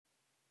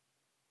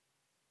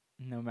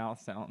No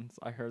mouth sounds.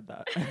 I heard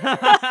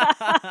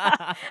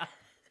that.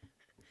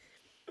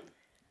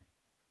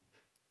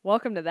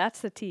 Welcome to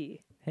That's the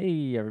Tea.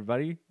 Hey,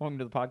 everybody. Welcome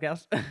to the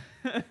podcast.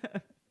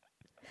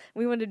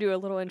 We want to do a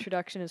little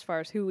introduction as far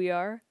as who we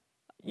are.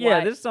 Yeah,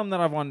 Why- this is something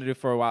that I've wanted to do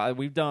for a while.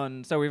 We've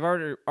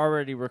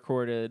already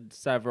recorded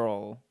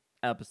several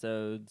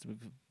episodes.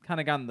 We've kind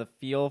of gotten the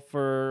feel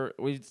for,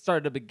 we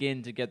started to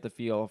begin to get the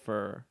feel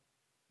for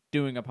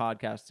doing a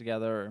podcast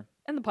together.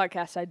 and the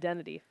podcast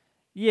identity.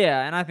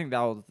 Yeah, and I think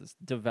that'll just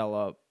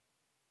develop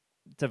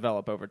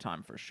over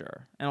time for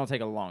sure. And it'll take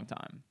a long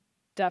time.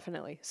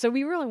 Definitely. So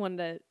we really wanted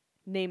to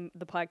name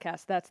the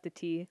podcast That's the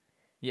Tea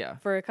Yeah.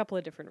 for a couple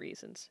of different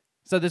reasons.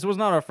 So this was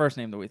not our first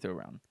name that we threw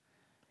around.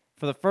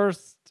 For the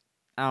first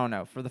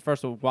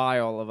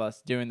while of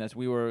us doing this,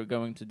 we were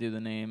going to do the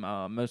name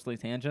Mostly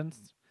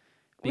Tangents.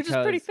 Which is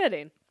pretty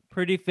fitting.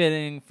 Pretty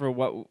fitting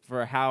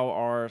for how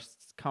our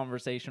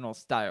conversational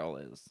style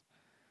is.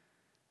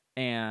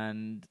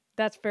 And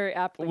That's very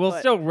aptly we'll put.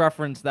 still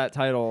reference that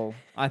title.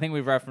 I think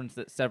we've referenced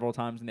it several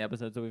times in the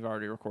episodes that we've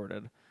already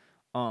recorded.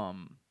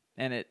 And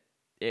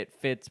it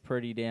fits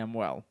pretty damn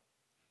well.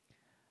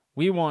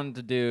 We wanted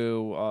to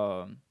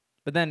do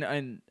but then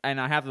and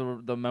I have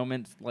the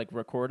moments like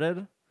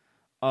recorded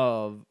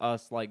of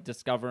us like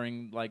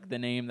discovering like the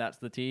name That's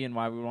the Tea and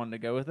why we wanted to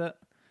go with it.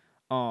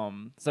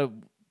 So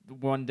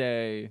one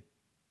day,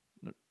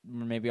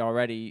 maybe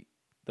already,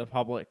 the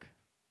public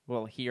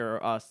will hear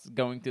us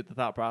going through the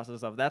thought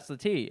process of That's the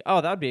Tea.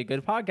 Oh, that'd be a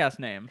good podcast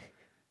name.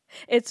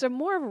 It's a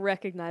more of a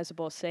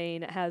recognizable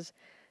saying. It has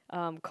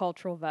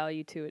cultural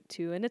value to it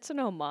too, and it's an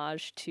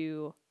homage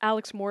to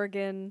Alex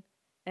Morgan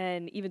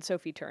and even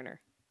Sophie Turner.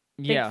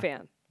 Big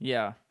fan.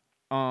 Yeah.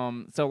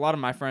 So a lot of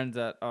my friends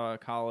at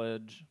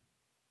college,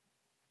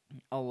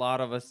 a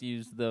lot of us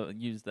use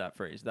that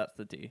phrase. That's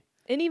the tea.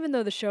 And even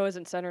though the show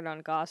isn't centered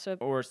on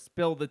gossip, Or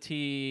spill the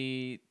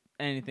tea,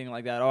 anything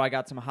like that. Oh, I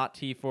got some hot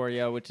tea for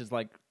you, which is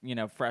like,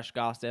 fresh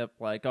gossip.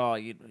 Like, oh,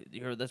 you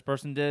heard what this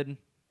person did?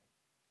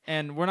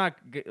 And we're not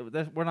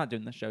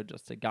doing the show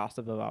just to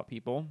gossip about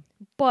people.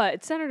 but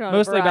it's centered on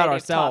Mostly a about variety of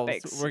ourselves.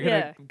 topics. We're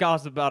gonna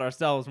gossip about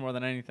ourselves more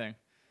than anything.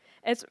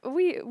 It's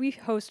we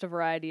host a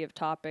variety of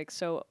topics,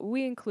 so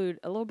we include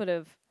a little bit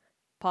of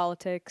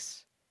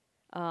politics,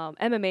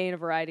 MMA in a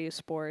variety of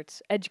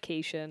sports,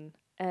 education,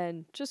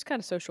 and just kind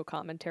of social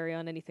commentary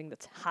on anything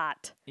that's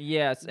hot.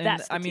 Yes, and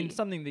That's the I mean tea.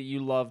 something that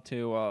you love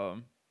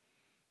to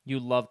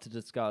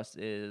discuss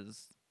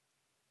is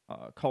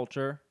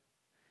culture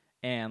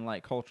and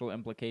like cultural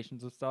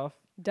implications of stuff.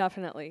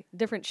 Definitely.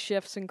 Different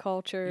shifts in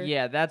culture.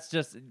 Yeah, that's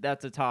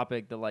a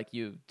topic that like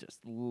you just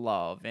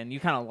love and you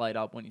kind of light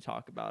up when you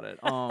talk about it.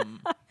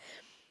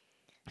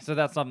 So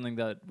that's something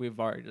that we've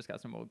already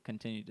discussed and we'll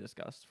continue to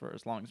discuss for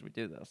as long as we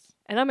do this.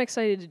 And I'm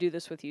excited to do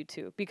this with you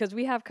too, because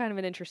we have kind of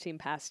an interesting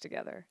past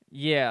together.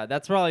 Yeah,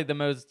 that's probably the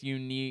most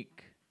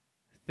unique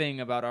thing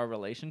about our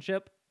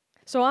relationship.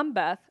 So I'm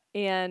Beth,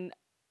 and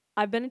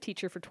I've been a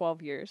teacher for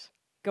 12 years,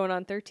 going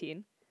on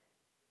 13.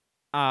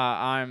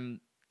 I'm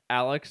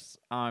Alex.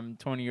 I'm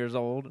 20 years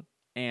old,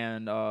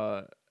 and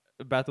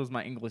Beth was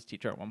my English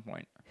teacher at one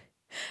point.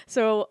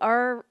 So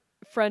our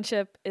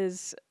friendship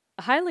is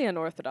highly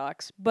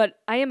unorthodox, but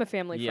I am a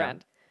family Yeah.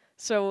 friend.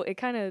 So it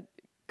kind of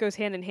goes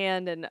hand in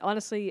hand. And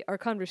honestly, our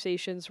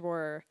conversations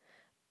were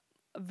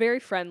very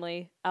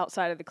friendly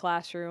outside of the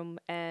classroom.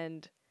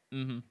 And,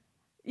 Mm-hmm.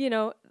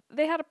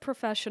 they had a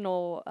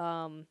professional,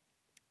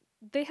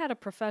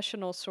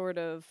 sort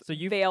of So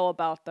you- veil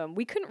about them.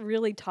 We couldn't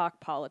really talk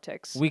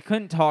politics. We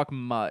couldn't talk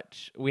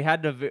much. We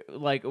had to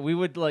we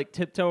would like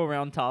tiptoe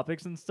around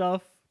topics and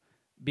stuff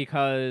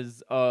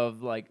because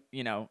of like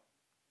your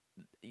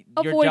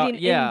Avoiding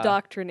yeah.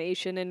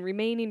 indoctrination and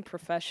remaining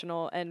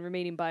professional and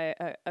remaining by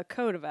a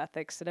code of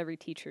ethics that every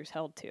teacher's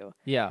held to.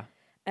 Yeah.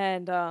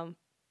 And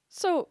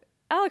so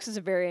Alex is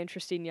a very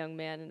interesting young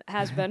man and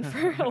has been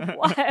for a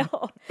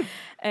while.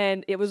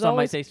 And it was Some might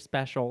always say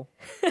special.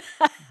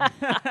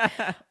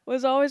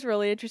 was always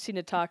really interesting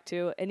to talk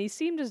to. And he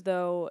seemed as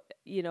though,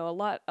 a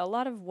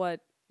lot of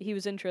what he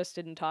was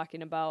interested in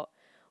talking about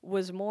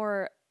was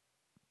more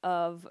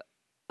of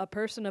a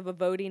person of a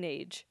voting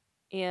age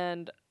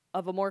and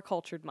of a more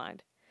cultured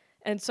mind.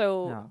 And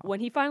so Yeah. when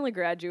he finally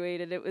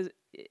graduated,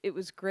 it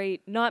was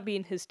great not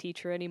being his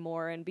teacher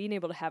anymore and being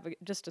able to have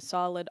just a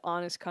solid,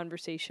 honest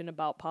conversation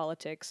about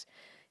politics,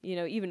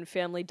 even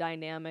family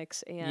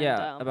dynamics and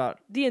about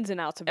the ins and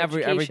outs of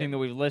education. everything that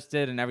we've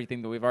listed and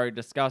everything that we've already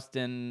discussed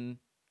in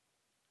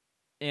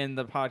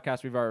the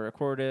podcast we've already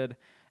recorded.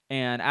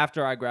 And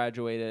after I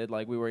graduated,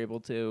 like we were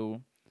able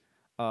to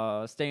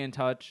stay in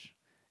touch.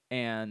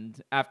 And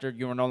after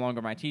you were no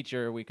longer my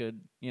teacher, we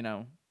could,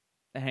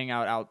 hang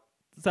out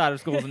outside of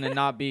schools and then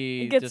not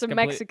be Get just some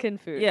Mexican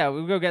food. Yeah,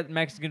 we would go get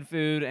Mexican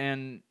food,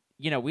 and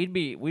we'd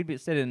be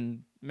sitting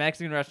in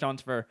Mexican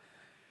restaurants for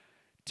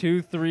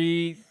 2,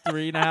 3,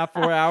 3.5,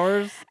 4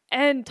 hours.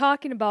 And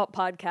talking about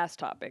podcast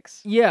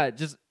topics. Yeah,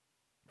 just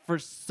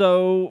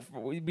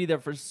we'd be there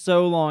for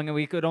so long, and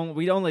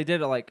we only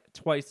did it like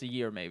twice a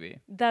year maybe.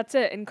 That's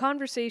it. And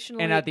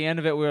conversationally. And at the end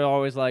of it, we were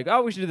always like,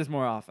 oh, we should do this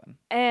more often.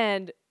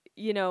 And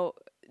you know,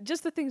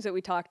 just the things that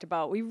we talked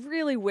about, we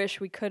really wish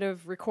we could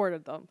have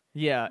recorded them.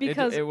 Yeah,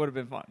 Because it would have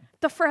been fun.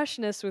 the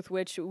freshness with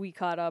which we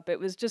caught up, it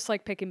was just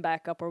like picking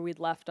back up where we'd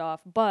left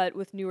off, but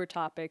with newer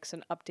topics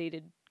and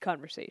updated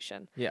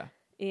conversation. Yeah.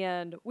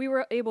 And we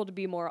were able to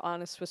be more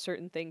honest with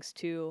certain things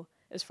too,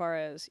 as far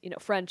as, you know,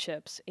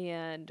 friendships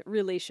and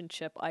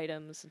relationship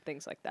items and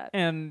things like that.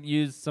 And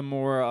use some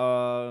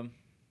more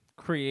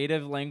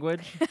creative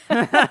language.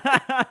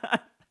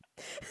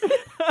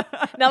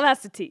 Now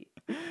that's the tea.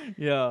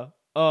 Yeah.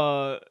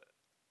 And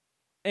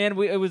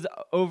it was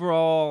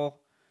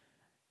overall,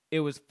 it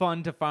was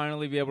fun to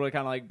finally be able to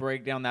kind of like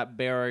break down that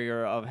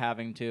barrier of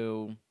having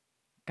to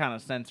kind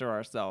of censor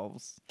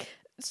ourselves.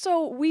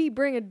 So we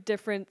bring a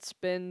different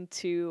spin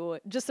to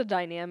just the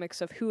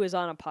dynamics of who is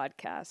on a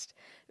podcast,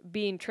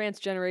 being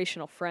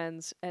transgenerational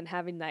friends and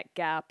having that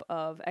gap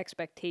of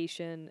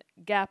expectation,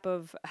 gap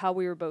of how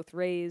we were both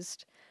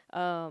raised,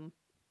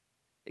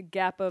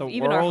 gap of The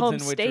even our worlds home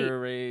in which state. we were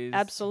raised.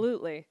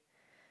 Absolutely.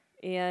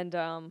 And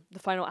the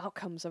final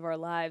outcomes of our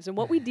lives and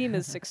what we deem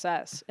as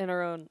success in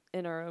our own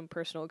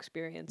personal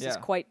experience is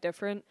Yeah. quite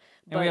different.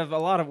 And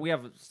we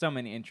have so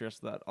many interests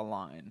that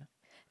align.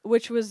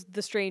 Which was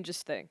the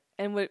strangest thing,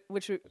 and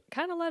which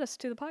kind of led us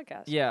to the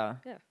podcast. Yeah.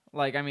 Yeah.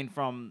 Like, I mean,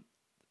 from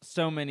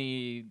so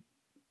many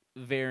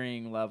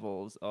varying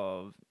levels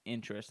of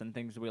interest and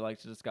things we like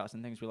to discuss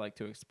and things we like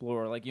to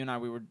explore. Like, you and I,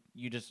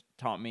 you just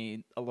taught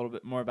me a little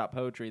bit more about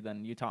poetry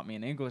than you taught me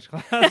in English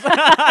class.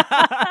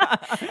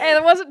 Hey,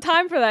 there wasn't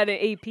time for that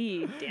in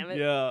AP. Damn it.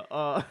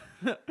 Yeah.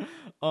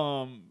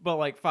 But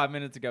like 5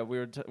 minutes ago, we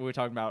were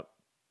talking about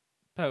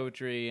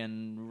poetry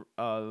and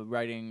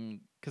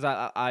writing, because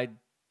I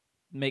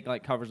make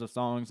like covers of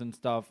songs and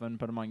stuff and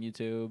put them on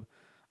YouTube.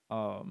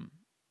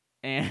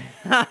 And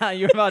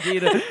you're about to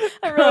eat a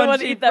I really want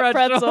to crunchy eat that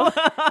pretzel.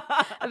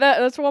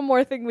 That's one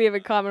more thing we have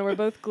in common. We're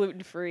both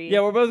gluten free.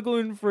 Yeah, we're both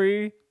gluten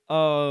free.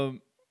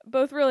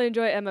 Both really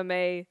enjoy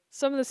MMA.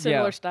 Some of the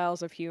similar Yeah.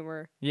 styles of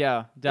humor.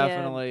 Yeah,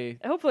 definitely.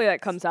 Hopefully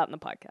that comes out in the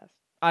podcast.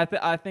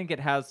 I think it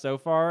has so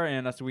far,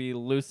 and as we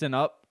loosen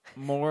up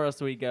more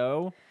as we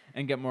go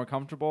and get more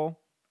comfortable,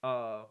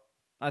 I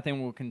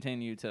think we'll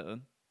continue to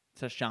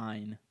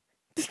shine,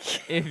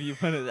 if you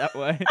put it that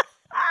way.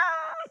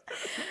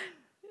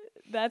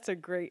 That's a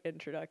great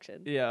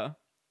introduction. Yeah.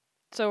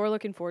 So we're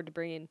looking forward to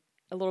bringing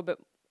a little bit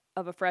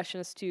of a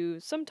freshness to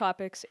some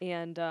topics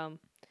and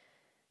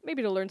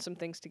maybe to learn some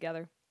things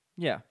together.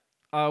 Yeah.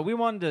 We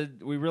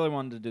really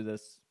wanted to do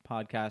this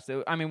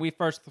podcast. I mean, we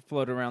first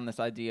floated around this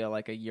idea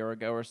like a year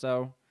ago or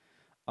so.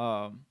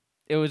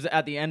 It was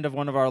at the end of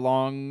one of our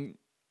long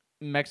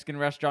Mexican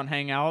restaurant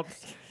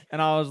hangouts,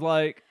 and I was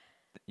like,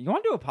 "You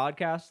want to do a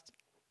podcast?"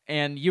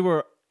 And you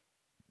were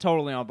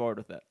totally on board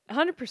with it.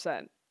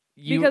 100%.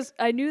 Because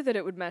I knew that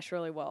it would mesh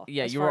really well.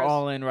 Yeah, as you far were as-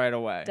 all in right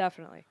away.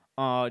 Definitely.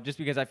 Just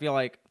because I feel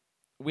like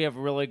we have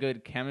really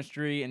good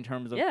chemistry in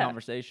terms of Yeah.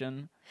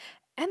 conversation.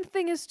 And the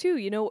thing is, too,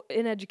 you know,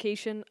 in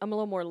education, I'm a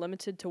little more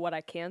limited to what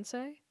I can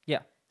say. Yeah.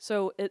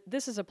 So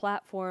this is a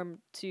platform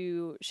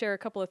to share a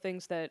couple of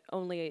things that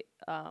only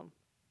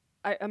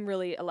I'm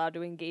really allowed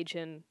to engage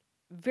in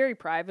very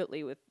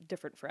privately with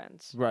different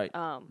friends. Right.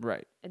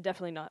 Right. And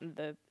definitely not in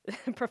the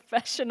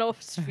professional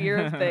sphere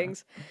of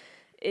things.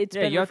 It's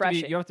been you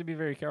refreshing. you have to be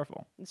very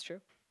careful. It's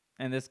true.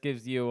 And this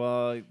gives you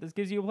a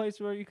place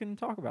where you can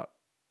talk about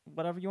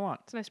whatever you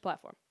want. It's a nice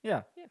platform.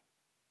 Yeah. Yeah.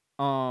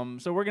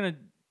 So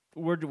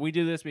we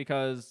do this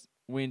because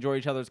we enjoy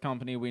each other's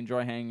company. We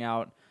enjoy hanging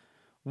out.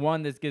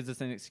 One, this gives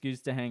us an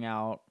excuse to hang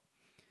out.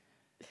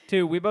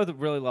 Two, we both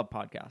really love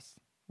podcasts.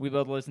 We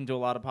both listen to a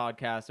lot of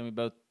podcasts, and we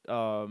both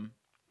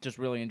just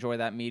really enjoy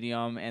that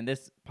medium. And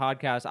this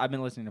podcast, I've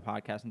been listening to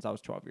podcasts since I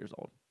was 12 years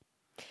old.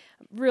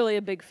 Really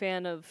a big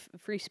fan of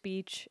free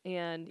speech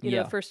and you know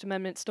Yeah. the First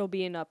Amendment still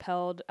being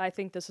upheld. I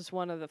think this is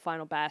one of the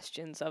final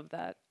bastions of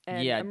that.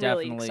 And Yeah, I'm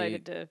really definitely.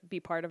 excited to be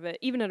part of it,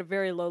 even at a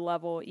very low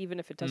level, even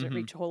if it doesn't Mhm.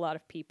 reach a whole lot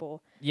of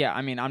people. Yeah,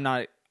 I mean,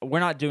 we're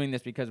not doing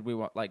this because we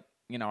want, like,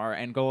 you know, our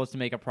end goal is to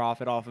make a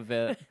profit off of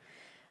it.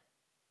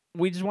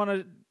 We just want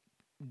to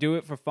do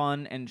it for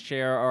fun and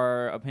share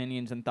our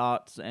opinions and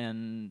thoughts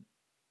and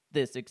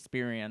this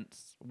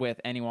experience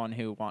with anyone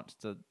who wants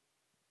to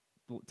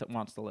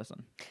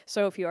listen.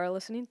 So if you are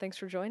listening, thanks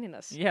for joining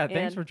us. Yeah,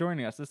 thanks And for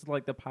joining us. This is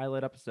like the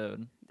pilot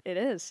episode. it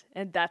is.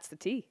 And that's the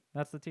tea.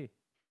 That's the tea.